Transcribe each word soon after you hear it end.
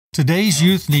Today's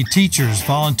youth need teachers,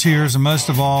 volunteers, and most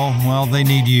of all, well, they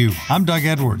need you. I'm Doug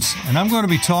Edwards, and I'm going to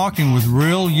be talking with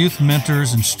real youth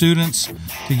mentors and students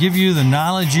to give you the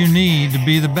knowledge you need to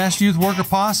be the best youth worker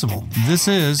possible. This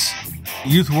is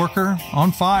Youth Worker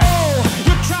on Fire. Oh,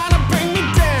 you're trying to bring me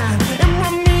down and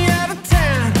run me out of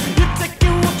town. You're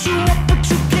taking what you want, but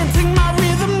you can't take my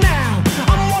rhythm now.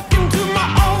 I'm walking to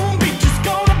my own beat, just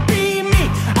gonna be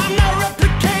me. I'm not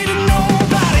replicating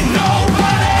nobody.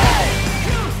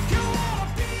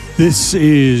 This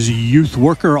is Youth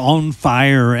Worker on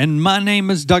Fire, and my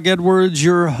name is Doug Edwards,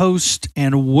 your host,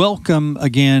 and welcome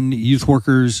again, youth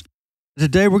workers.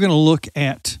 Today we're going to look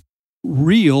at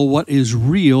what is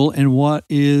real and what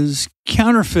is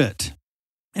counterfeit.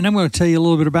 And I'm going to tell you a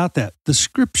little bit about that. The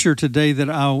scripture today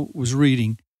that I was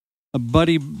reading, a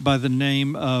buddy by the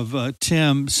name of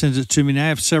Tim sends it to me. And I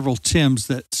have several Tims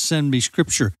that send me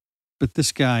scripture, but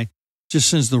this guy just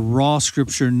sends the raw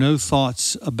scripture, no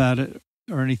thoughts about it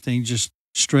or anything, just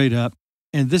straight up.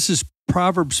 And this is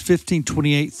Proverbs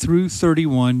 15:28 through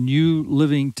 31, New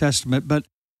Living Testament. But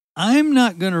I'm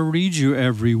not going to read you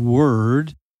every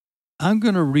word. I'm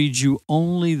going to read you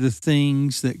only the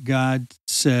things that God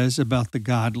says about the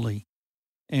godly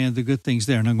and the good things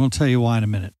there. And I'm going to tell you why in a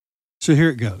minute. So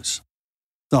here it goes.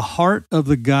 The heart of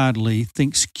the godly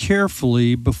thinks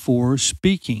carefully before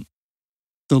speaking.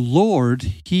 The Lord,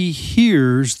 He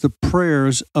hears the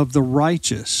prayers of the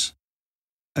righteous.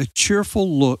 A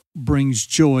cheerful look brings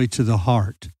joy to the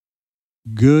heart.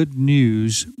 Good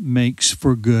news makes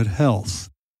for good health.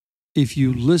 If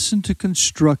you listen to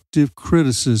constructive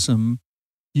criticism,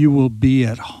 you will be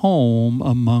at home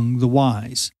among the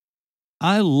wise.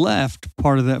 I left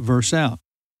part of that verse out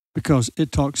because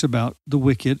it talks about the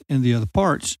wicked and the other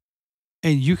parts,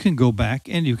 and you can go back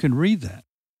and you can read that.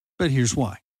 But here's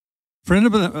why. A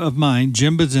friend of mine,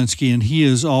 Jim Budzinski, and he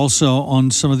is also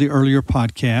on some of the earlier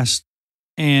podcasts,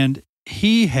 and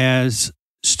he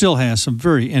still has some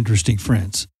very interesting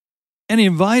friends. And he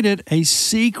invited a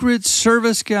Secret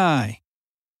Service guy.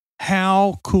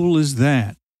 How cool is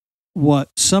that?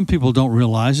 What some people don't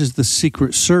realize is the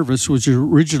Secret Service was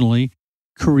originally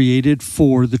created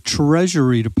for the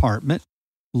Treasury Department.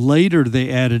 Later, they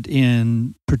added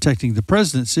in protecting the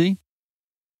presidency.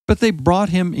 But they brought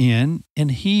him in,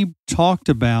 and he talked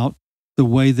about the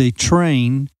way they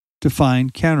train to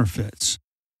find counterfeits.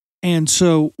 And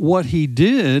so what he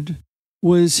did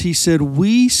was he said,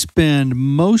 we spend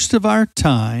most of our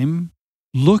time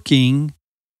looking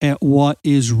at what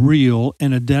is real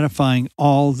and identifying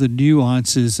all the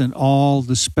nuances and all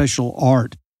the special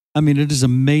art. I mean, it is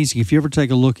amazing. If you ever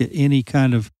take a look at any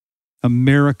kind of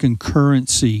American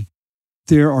currency,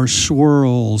 there are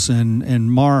swirls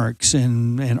and marks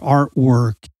and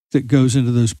artwork that goes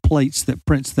into those plates that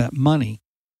prints that money.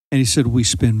 And he said, we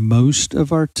spend most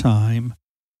of our time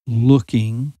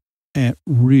looking at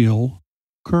real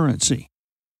currency.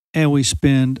 And we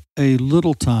spend a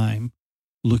little time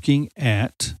looking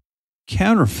at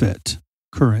counterfeit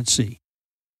currency.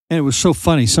 And it was so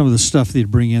funny. Some of the stuff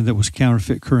they'd bring in that was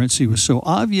counterfeit currency was so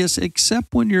obvious,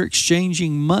 except when you're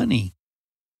exchanging money.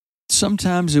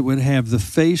 Sometimes it would have the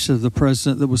face of the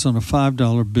president that was on a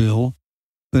 $5 bill,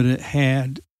 but it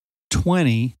had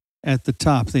 20 at the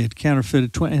top. They had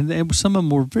counterfeited 20. And some of them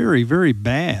were very, very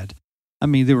bad. I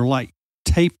mean, they were like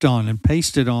taped on and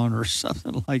pasted on or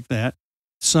something like that.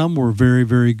 Some were very,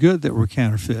 very good that were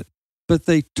counterfeit. But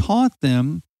they taught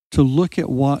them to look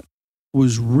at what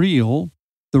was real,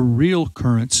 the real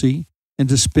currency, and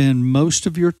to spend most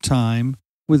of your time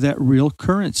with that real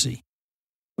currency.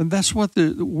 And that's what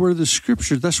where the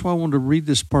scripture, that's why I wanted to read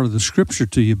this part of the scripture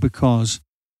to you, because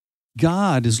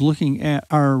God is looking at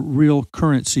our real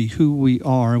currency, who we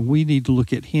are, and we need to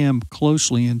look at Him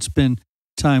closely and spend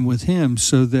time with Him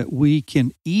so that we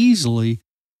can easily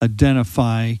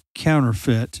identify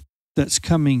counterfeit that's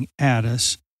coming at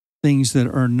us, things that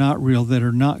are not real, that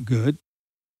are not good.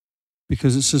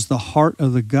 Because it says the heart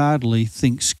of the godly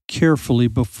thinks carefully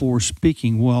before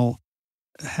speaking. Well,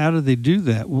 how do they do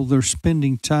that? Well, they're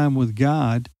spending time with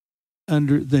God.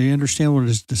 They understand what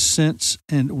is the sense,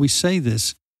 and we say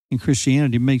this in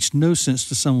Christianity, it makes no sense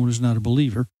to someone who's not a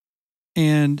believer.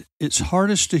 And it's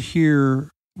hardest to hear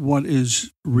what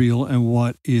is real and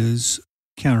what is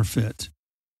counterfeit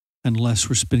unless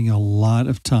we're spending a lot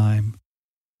of time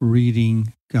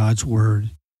reading God's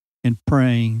Word and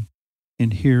praying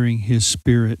and hearing His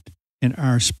Spirit and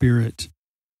our spirit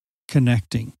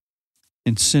connecting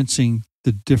and sensing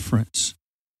the difference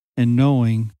and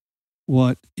knowing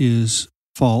what is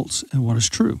false and what is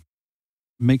true.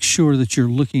 Make sure that you're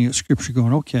looking at Scripture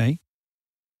going, okay,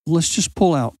 let's just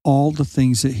pull out all the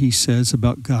things that he says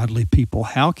about godly people.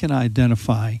 How can I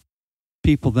identify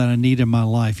people that I need in my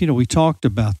life. We talked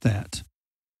about that.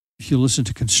 If you listen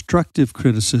to constructive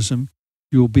criticism,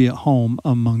 you will be at home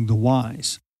among the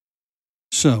wise.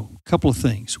 So, a couple of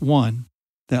things. One,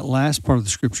 that last part of the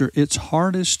scripture, it's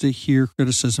hardest to hear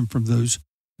criticism from those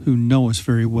who know us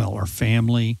very well, our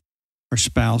family, our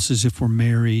spouses, if we're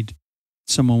married,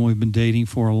 someone we've been dating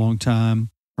for a long time,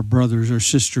 our brothers or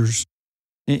sisters,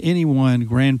 anyone,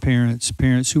 grandparents,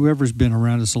 parents, whoever's been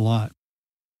around us a lot,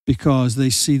 because they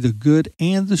see the good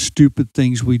and the stupid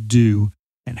things we do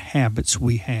and habits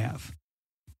we have.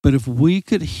 But if we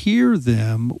could hear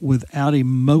them without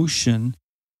emotion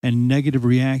and negative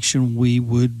reaction, we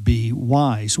would be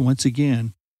wise. Once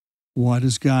again, what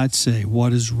does God say?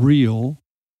 What is real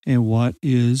and what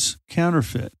is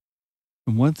counterfeit?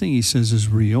 And one thing he says is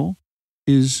real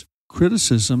is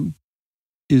criticism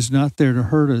is not there to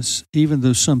hurt us, even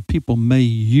though some people may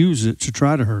use it to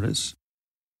try to hurt us.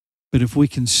 But if we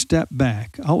can step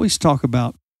back, I always talk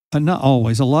about, not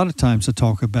always, a lot of times I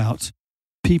talk about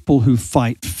people who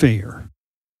fight fair.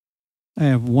 I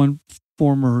have one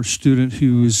former student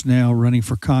who is now running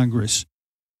for Congress.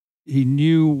 He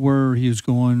knew where he was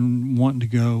going, wanting to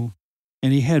go,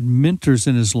 and he had mentors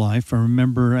in his life. I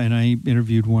remember, and I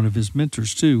interviewed one of his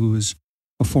mentors too, who was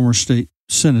a former state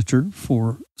senator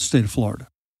for the state of Florida.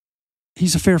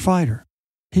 He's a fair fighter.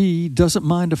 He doesn't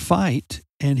mind a fight,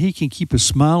 and he can keep a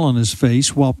smile on his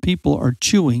face while people are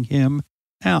chewing him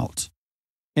out.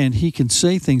 And he can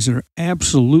say things that are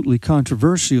absolutely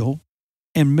controversial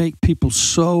and make people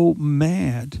so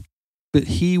mad, but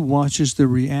he watches their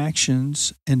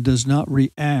reactions and does not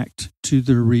react to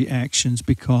their reactions,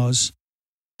 because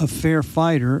a fair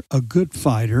fighter, a good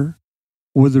fighter,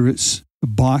 whether it's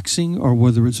boxing or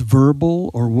whether it's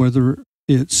verbal or whether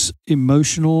it's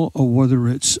emotional or whether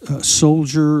it's a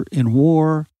soldier in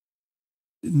war,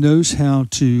 knows how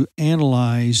to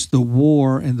analyze the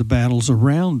war and the battles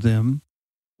around them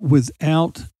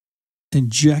without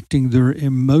injecting their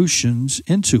emotions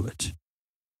into it.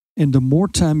 And the more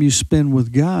time you spend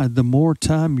with God, the more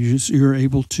time you're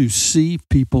able to see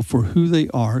people for who they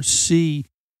are, see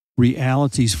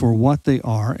realities for what they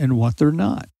are and what they're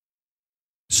not.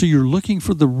 So you're looking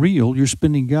for the real, you're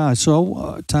spending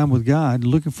time with God,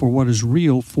 looking for what is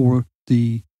real for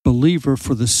the believer,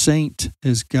 for the saint,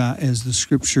 as the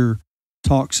scripture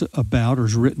talks about or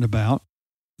is written about.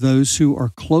 Those who are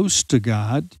close to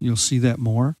God, you'll see that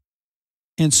more.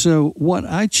 And so what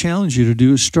I challenge you to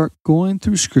do is start going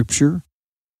through scripture,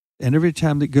 and every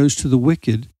time that goes to the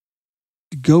wicked,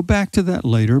 go back to that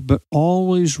later, but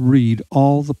always read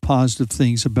all the positive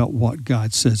things about what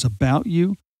God says about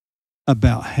you,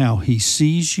 about how he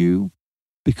sees you,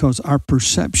 because our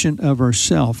perception of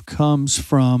ourselves comes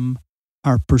from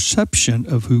our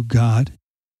perception of who God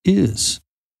is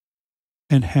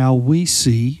and how we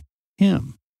see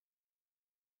him.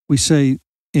 We say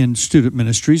in student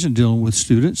ministries and dealing with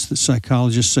students, the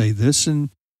psychologists say this, and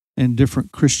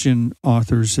different Christian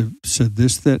authors have said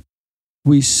this, that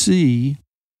we see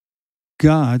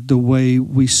God the way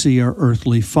we see our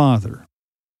earthly father.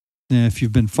 Now, if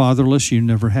you've been fatherless, you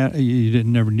never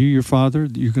knew your father,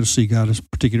 you're going to see God a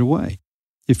particular way.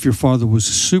 If your father was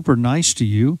super nice to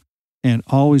you and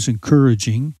always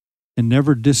encouraging and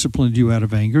never disciplined you out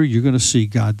of anger, you're going to see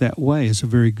God that way, as a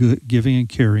very good, giving and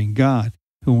caring God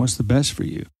who wants the best for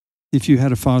you. If you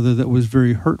had a father that was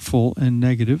very hurtful and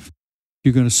negative,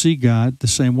 you're going to see God the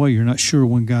same way. You're not sure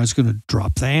when God's going to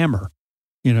drop the hammer,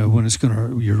 when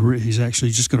he's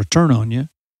actually just going to turn on you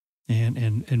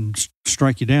and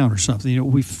strike you down or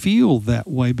something. We feel that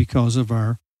way because of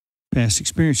our past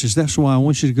experiences. That's why I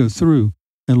want you to go through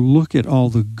and look at all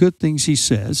the good things he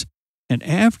says. And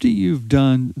after you've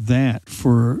done that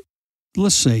for,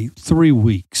 let's say, 3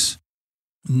 weeks,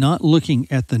 not looking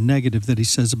at the negative that he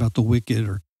says about the wicked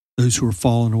or those who are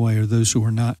fallen away or those who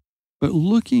are not, but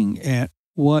looking at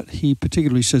what he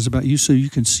particularly says about you, so you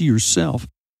can see yourself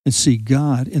and see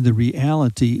God in the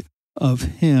reality of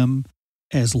him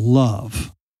as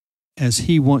love, as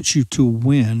he wants you to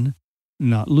win,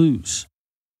 not lose.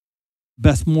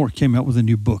 Beth Moore came out with a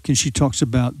new book, and she talks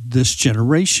about this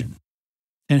generation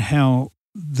and how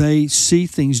they see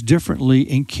things differently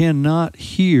and cannot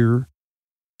hear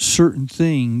certain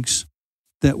things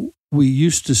that we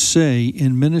used to say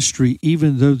in ministry,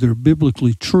 even though they're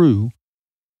biblically true.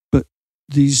 But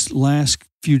these last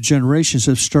few generations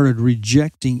have started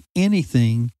rejecting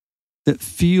anything that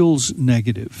feels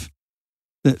negative,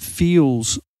 that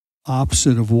feels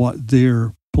opposite of what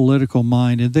their political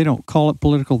mind, and they don't call it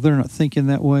political, they're not thinking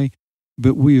that way,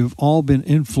 but we have all been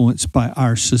influenced by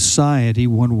our society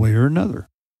one way or another.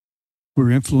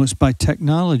 We're influenced by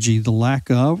technology, the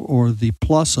lack of or the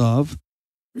plus of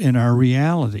in our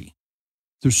reality.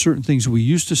 There's certain things we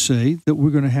used to say that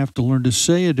we're going to have to learn to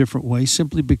say a different way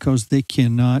simply because they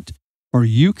cannot, or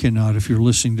you cannot if you're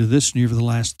listening to this and you're the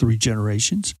last 3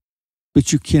 generations,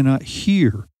 but you cannot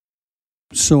hear.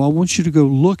 So I want you to go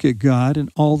look at God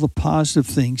and all the positive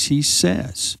things he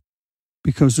says,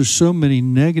 because there's so many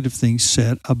negative things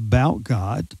said about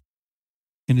God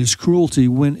and his cruelty,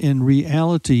 when in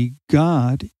reality,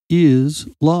 God is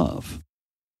love.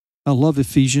 I love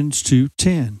Ephesians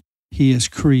 2:10.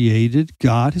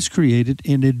 God has created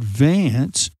in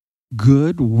advance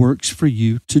good works for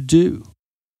you to do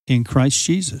in Christ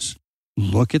Jesus.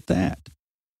 Look at that.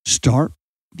 Start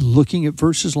looking at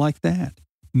verses like that.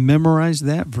 Memorize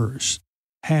that verse.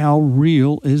 How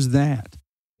real is that?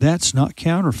 That's not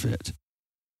counterfeit.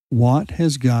 What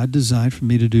has God designed for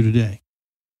me to do today?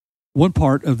 One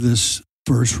part of this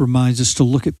verse reminds us to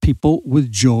look at people with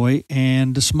joy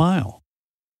and a smile.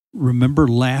 Remember,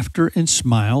 laughter and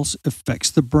smiles affects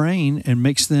the brain and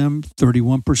makes them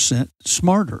 31%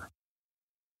 smarter.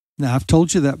 Now, I've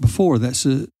told you that before. That's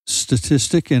a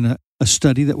statistic and a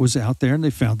study that was out there, and they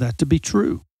found that to be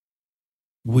true.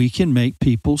 We can make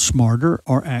people smarter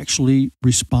or actually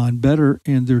respond better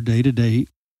in their day-to-day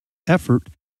effort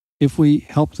if we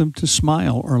help them to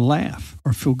smile or laugh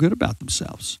or feel good about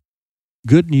themselves.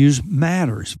 Good news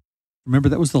matters. Remember,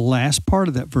 that was the last part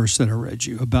of that verse that I read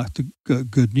you about the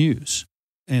good news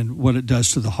and what it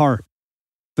does to the heart.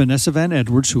 Vanessa Van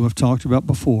Edwards, who I've talked about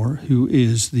before, who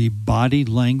is the body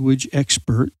language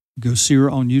expert, go see her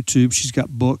on YouTube. She's got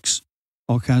books,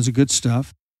 all kinds of good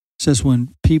stuff. Says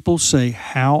when people say,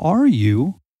 "How are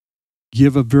you?"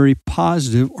 give a very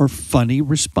positive or funny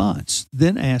response.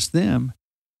 Then ask them,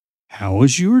 "How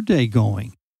is your day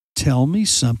going? Tell me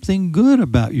something good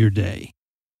about your day."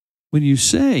 When you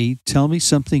say, "Tell me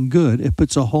something good," it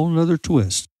puts a whole nother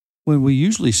twist. When we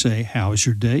usually say, "How is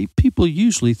your day?" people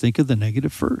usually think of the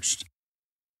negative first.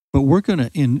 But we're going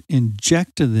to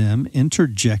interject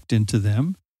into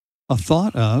them a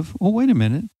thought of, "Well, wait a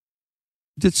minute.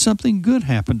 Did something good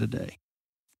happen today?"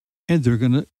 And they're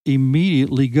going to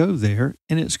immediately go there,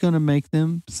 and it's going to make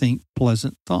them think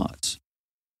pleasant thoughts.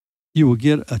 You will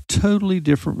get a totally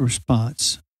different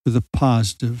response with a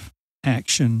positive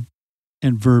action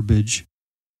and verbiage.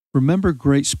 Remember,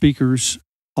 great speakers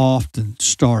often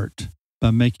start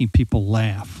by making people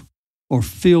laugh or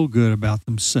feel good about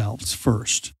themselves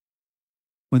first.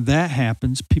 When that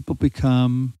happens, people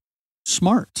become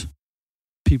smart.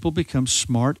 People become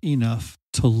smart enough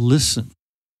to listen.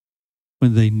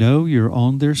 When they know you're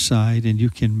on their side and you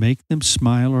can make them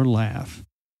smile or laugh,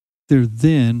 they're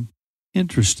then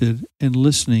interested in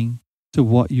listening to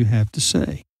what you have to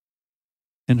say.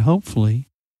 And hopefully,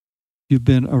 you've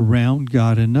been around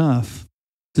God enough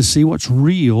to see what's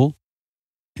real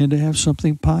and to have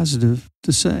something positive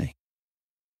to say.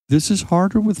 This is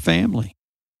harder with family.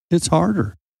 It's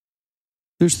harder.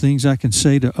 There's things I can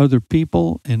say to other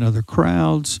people and other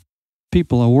crowds,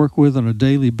 people I work with on a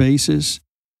daily basis,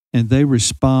 and they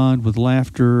respond with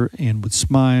laughter and with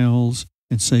smiles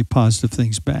and say positive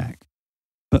things back.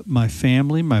 But my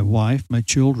family, my wife, my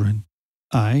children,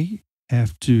 I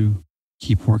have to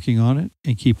keep working on it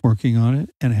and keep working on it,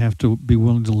 and I have to be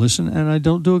willing to listen, and I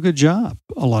don't do a good job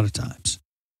a lot of times.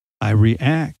 I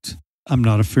react. I'm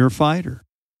not a fair fighter.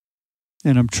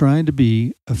 And I'm trying to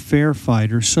be a fair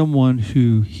fighter, someone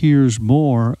who hears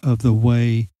more of the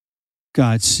way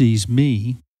God sees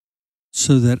me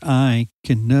so that I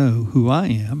can know who I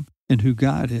am and who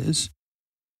God is,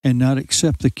 and not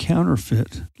accept the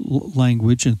counterfeit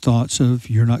language and thoughts of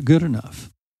 "you're not good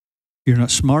enough, you're not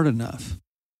smart enough,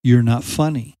 you're not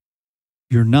funny,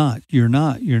 you're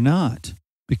not,"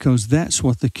 because that's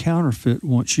what the counterfeit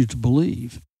wants you to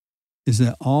believe, is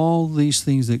that all these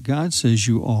things that God says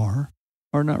you are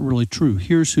not really true.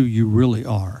 Here's who you really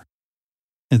are,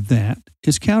 and that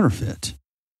is counterfeit.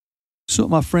 So at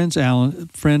my friend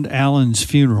Alan's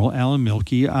funeral, Alan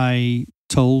Milkey, I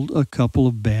told a couple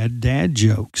of bad dad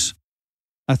jokes.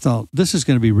 I thought, this is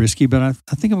going to be risky, but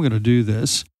I think I'm going to do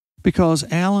this, because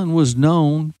Alan was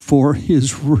known for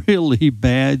his really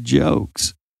bad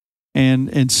jokes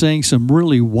and saying some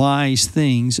really wise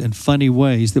things in funny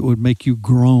ways that would make you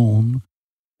groan.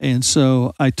 And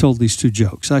so I told these 2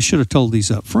 jokes. I should have told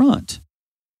these up front,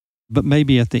 but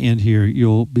maybe at the end here,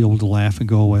 you'll be able to laugh and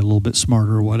go away a little bit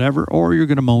smarter or whatever, or you're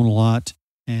going to moan a lot,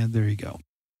 and there you go.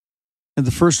 And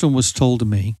the first one was told to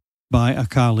me by a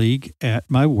colleague at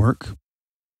my work.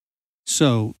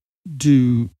 So,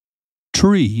 do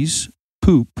trees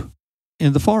poop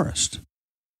in the forest?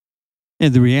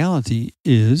 And the reality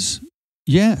is,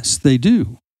 yes, they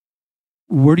do.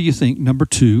 Where do you think number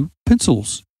 2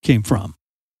 pencils came from?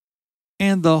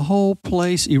 And the whole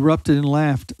place erupted and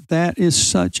laughed. That is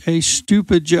such a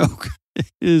stupid joke.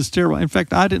 It is terrible. In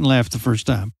fact, I didn't laugh the first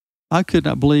time. I could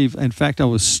not believe. In fact, I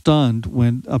was stunned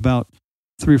when about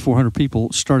 300 or 400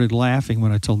 people started laughing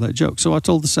when I told that joke. So I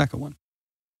told the second one.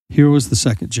 Here was the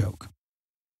second joke.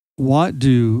 What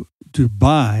do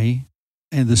Dubai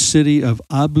and the city of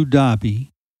Abu Dhabi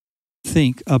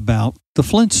think about the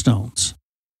Flintstones?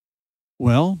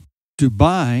 Well,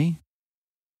 Dubai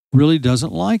really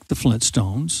doesn't like the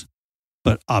Flintstones,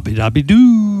 but Abu Dhabi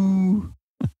do.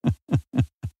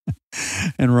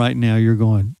 And right now you're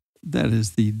going, that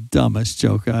is the dumbest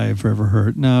joke I have ever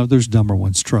heard. No, there's dumber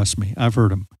ones. Trust me. I've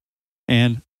heard them.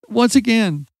 And once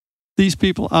again, these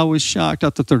people, I was shocked.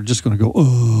 I thought they were just going to go,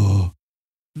 oh.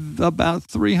 About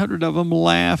 300 of them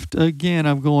laughed again.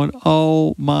 I'm going,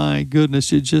 oh my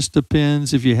goodness. It just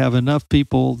depends if you have enough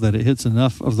people that it hits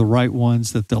enough of the right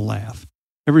ones that they'll laugh.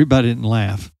 Everybody didn't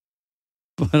laugh,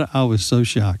 but I was so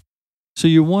shocked. So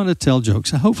you want to tell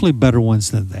jokes, hopefully better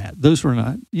ones than that. Those were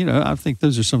not, I think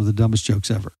those are some of the dumbest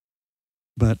jokes ever.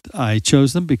 But I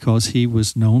chose them because he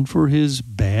was known for his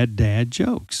bad dad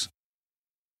jokes.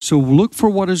 So look for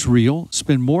what is real.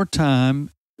 Spend more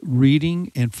time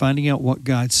reading and finding out what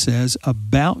God says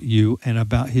about you and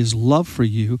about his love for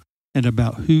you and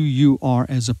about who you are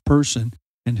as a person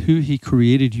and who he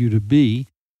created you to be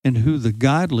and who the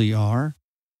godly are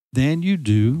than you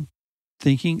do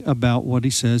thinking about what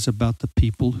he says about the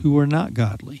people who are not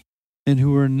godly and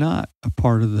who are not a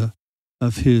part of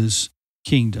his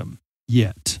kingdom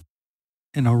yet.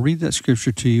 And I'll read that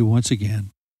scripture to you once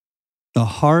again. The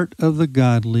heart of the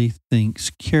godly thinks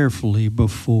carefully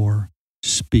before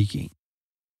speaking.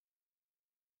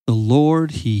 The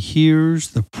Lord, he hears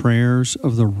the prayers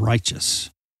of the righteous.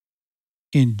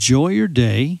 Enjoy your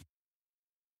day.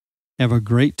 Have a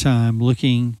great time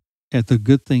looking at the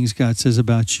good things God says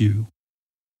about you.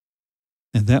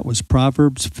 And that was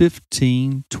Proverbs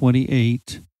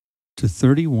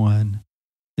 15:28-31,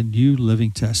 the New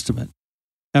Living Testament.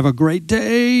 Have a great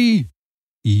day,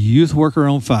 Youth Worker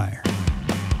on Fire.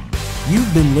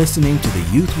 You've been listening to the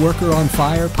Youth Worker on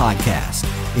Fire podcast.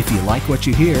 If you like what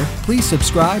you hear, please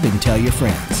subscribe and tell your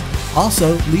friends.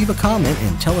 Also, leave a comment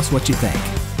and tell us what you think.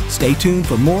 Stay tuned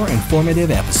for more informative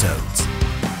episodes.